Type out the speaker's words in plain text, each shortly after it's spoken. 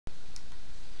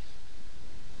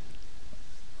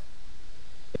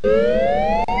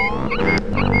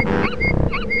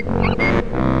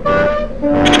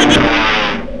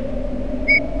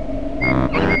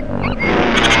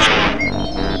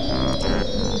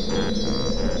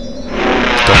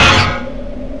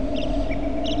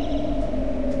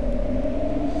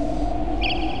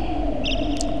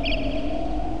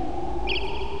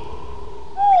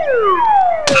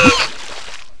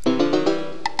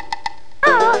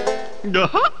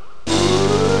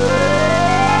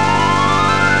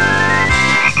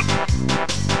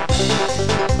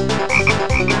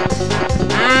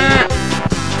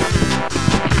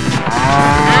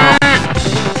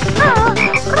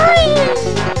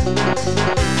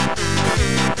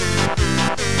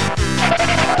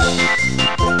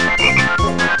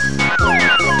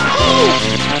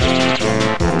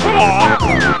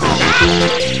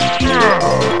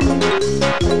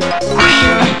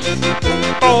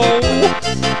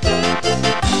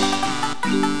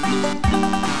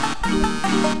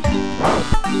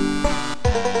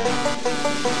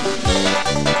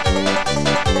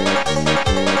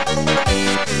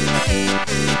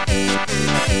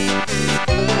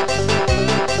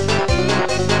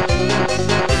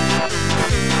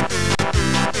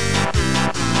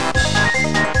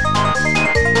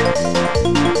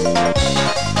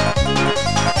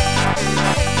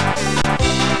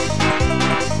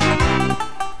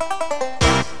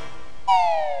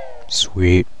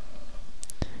Sweet.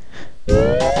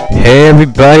 Hey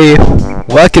everybody,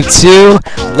 welcome to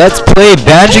Let's Play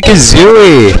Banjo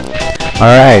Kazooie!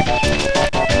 Alright.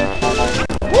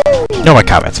 No more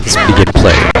comments, let's begin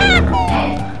playing.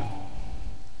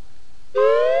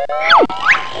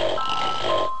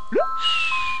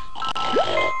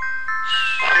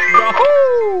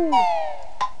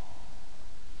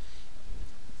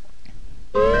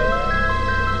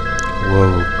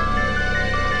 Whoa.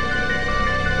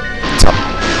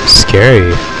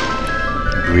 Scary.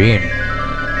 Green.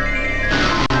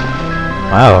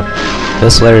 Wow,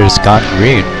 this letter has gone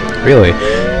green. Really?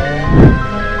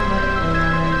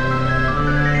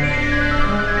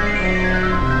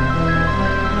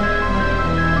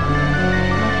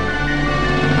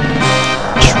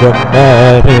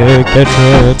 Dramatic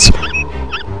entrance.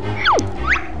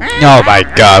 Oh my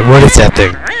god, what is that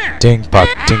thing? Ding pop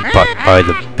by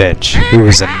the bench. Who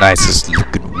is the nicest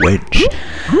looking wench?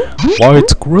 Why,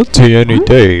 it's Grunty any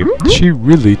day. She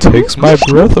really takes my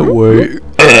breath away.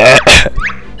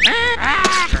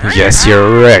 Yes,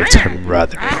 you're right. I'm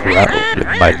rather proud of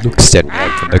my looks stand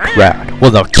out from the crowd.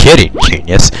 Well, no kidding,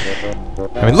 genius.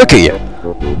 I mean, look at you.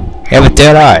 You have a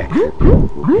dead eye.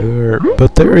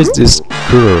 But there is this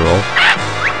girl.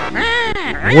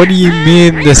 What do you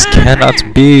mean this cannot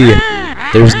be?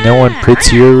 There's no one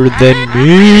prettier than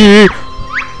me.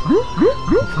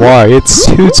 Why, it's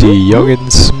Tootie, young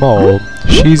and small.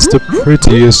 She's the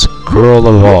prettiest girl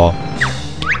of all.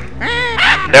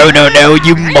 No,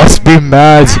 you must be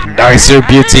mad. Nicer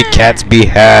beauty can't be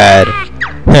had.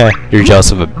 Heh, you're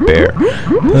jealous of a bear.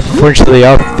 Unfortunately,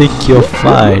 I think you'll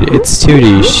find it's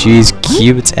Tootie. She's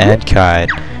cute and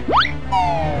kind.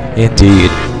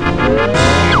 Indeed.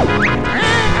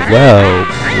 Well,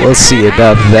 we'll see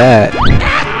about that.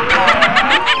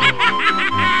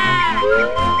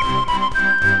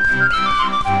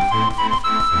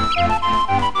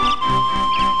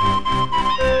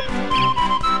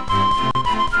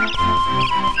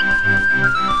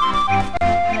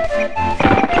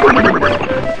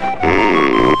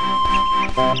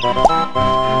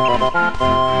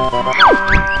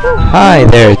 Hi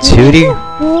there, Tootie.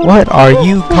 What are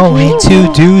you going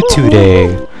to do today?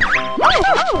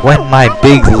 When my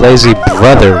big lazy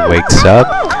brother wakes up,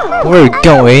 we're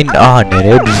going on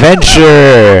an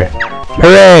adventure!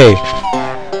 Hooray!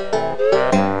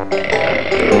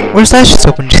 Where's that just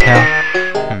open just now?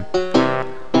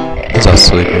 He's all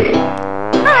sleeping.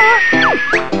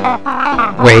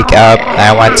 Wake up,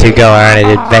 I want to go on an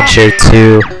adventure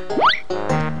too.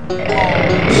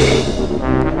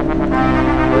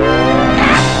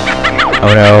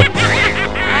 Oh no,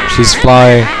 she's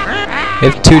flying.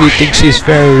 If Tootie thinks she's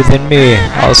fairer than me,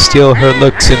 I'll steal her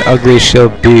looks and ugly she'll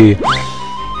be.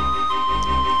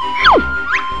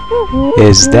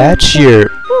 Is that your...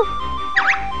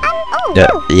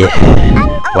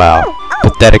 yeah. Wow.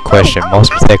 Pathetic question.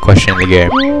 Most pathetic question in the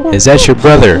game. Is that your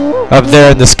brother? Up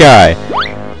there in the sky?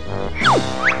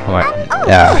 What?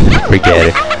 Forget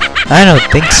it. I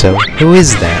don't think so. Who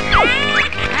is that?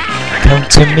 Come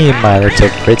to me, my little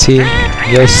pretty.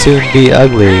 You'll soon be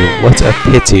ugly. What a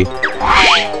pity.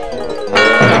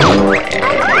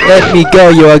 Let me go,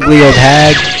 you ugly old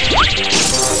hag.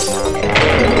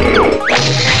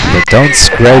 But don't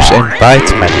scratch and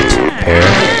bite, my little pair.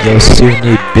 You'll soon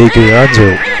need bigger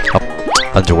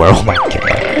underwear. Oh my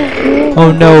god.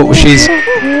 Oh no, she's...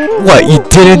 What, you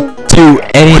didn't do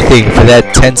anything for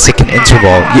that 10-second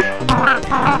interval.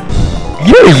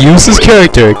 You're a useless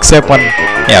character, except when...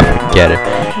 Yeah, forget it.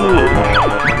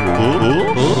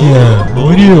 Yeah,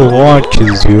 what do you want,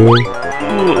 Kazooie?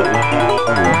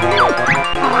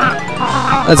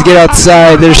 Let's get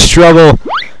outside, there's trouble.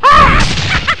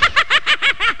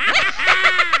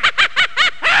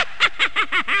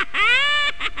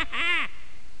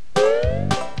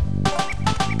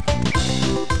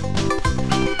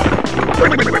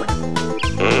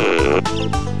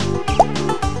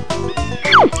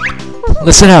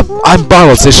 Listen up, I'm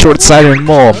Bottles, the short-sighted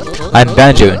mole. I'm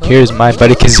Banjo, and here's my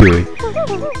buddy Kazooie.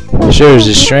 Sure is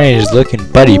a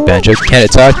strange-looking buddy, Banjo. Can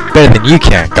it talk? Better than you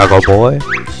can, goggle boy.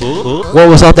 What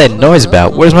was all that noise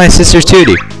about? Where's my sister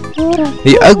Tootie?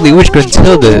 The ugly witch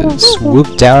Gruntilda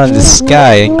swooped down in the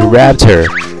sky and grabbed her.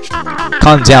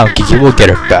 Calm down, Kiki, we'll get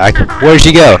her back. Where'd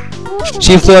she go?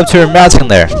 She flew up to her mountain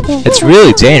lair. It's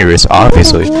really dangerous,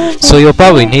 obviously, so you'll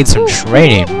probably need some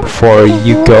training before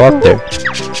you go up there.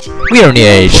 We don't need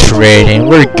any training,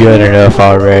 we're good enough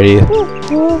already.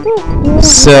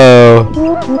 So...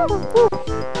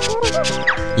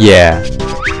 yeah.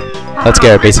 Let's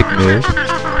get our basic moves.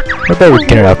 We're better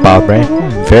good enough, Bob Brain.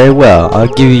 Very well, I'll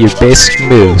give you your basic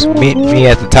moves. Meet me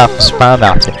at the top of Spiral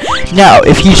Mountain. Now,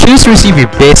 if you choose to receive your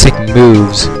basic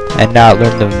moves and not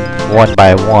learn them one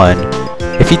by one,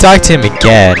 if you talk to him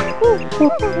again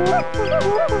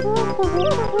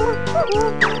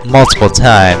multiple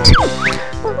times,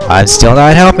 I'm still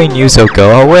not helping you, so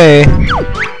go away.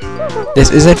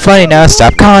 This isn't funny now,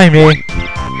 stop calling me.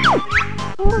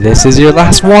 This is your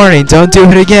last warning, don't do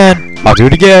it again. I'll do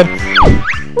it again.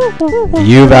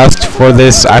 You've asked for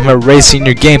this, I'm erasing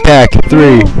your game pack.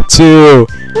 3, 2,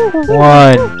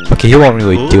 1. Okay, he won't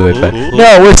really do it, but...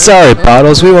 No, we're sorry,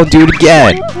 Bottles, we won't do it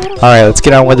again. Alright, let's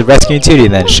get on with the rescuing Tootie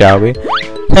then, shall we?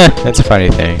 That's a funny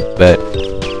thing, but...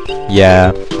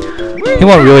 yeah. He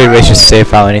won't really erase your save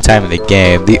file anytime in the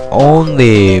game. The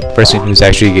only person who's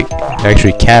actually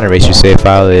can erase your save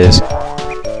file is...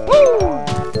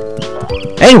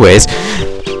 Anyways,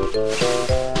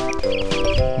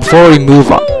 before we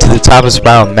move on to the top of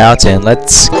Spiral Mountain,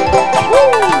 let's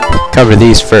cover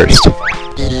these first.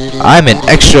 I'm an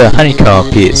extra honeycomb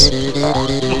piece.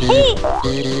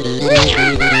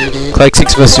 Collect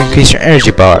 6 of us to increase your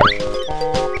energy bar.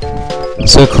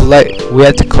 So we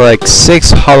have to collect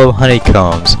 6 hollow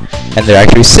honeycombs, and there are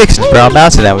actually 6 in Spiral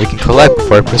Mountain that we can collect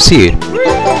before we proceed.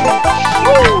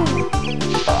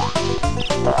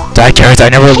 Die carrots, I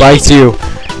never liked you.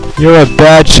 You're a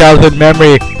bad childhood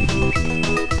memory.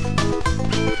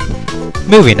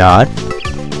 Moving on.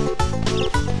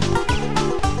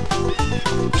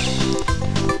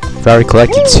 I've already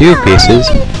collected 2 pieces.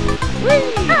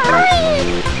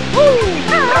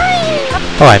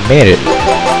 Oh, I made it.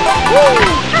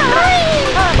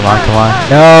 Come on, come on.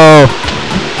 No!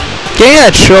 Getting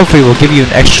that trophy will give you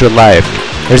an extra life.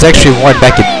 There's actually one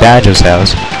back at Banjo's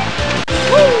house.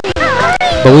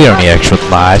 But we don't need extra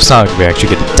lives. It's not like we're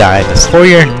actually gonna die in this. For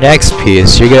your next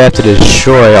piece, you're gonna have to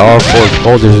destroy all 4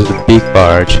 boulders of the beak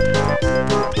barge.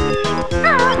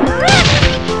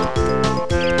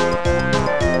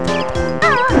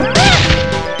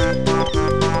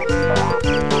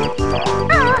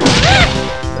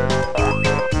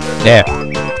 There.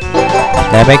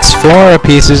 That makes 4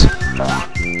 pieces.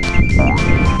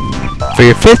 For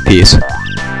your 5th piece,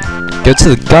 go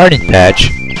to the garden patch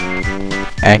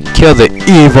and kill the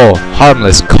evil,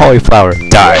 harmless cauliflower.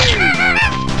 Die.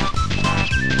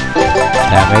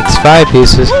 That makes 5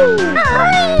 pieces.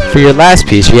 For your last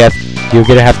piece, you're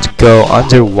gonna have to go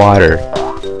underwater.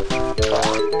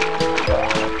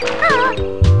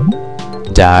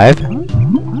 Dive.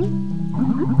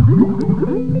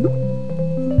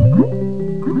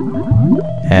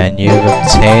 And you've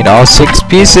obtained all 6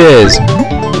 pieces!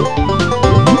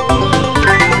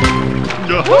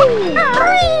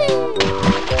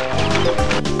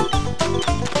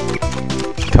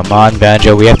 Come on,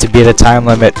 Banjo, we have to beat a time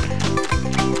limit.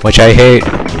 Which I hate.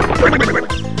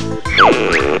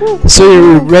 So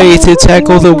you're ready to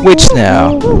tackle the witch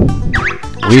now?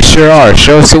 We sure are.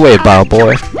 Show us the way, Bow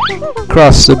Boy.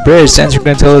 Cross the bridge, Santa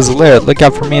Gruntilda's lair. Look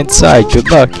out for me inside.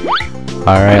 Good luck.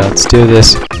 Alright, let's do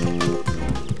this.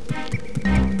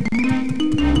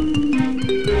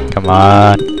 Come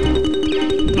on.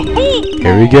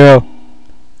 Here we go.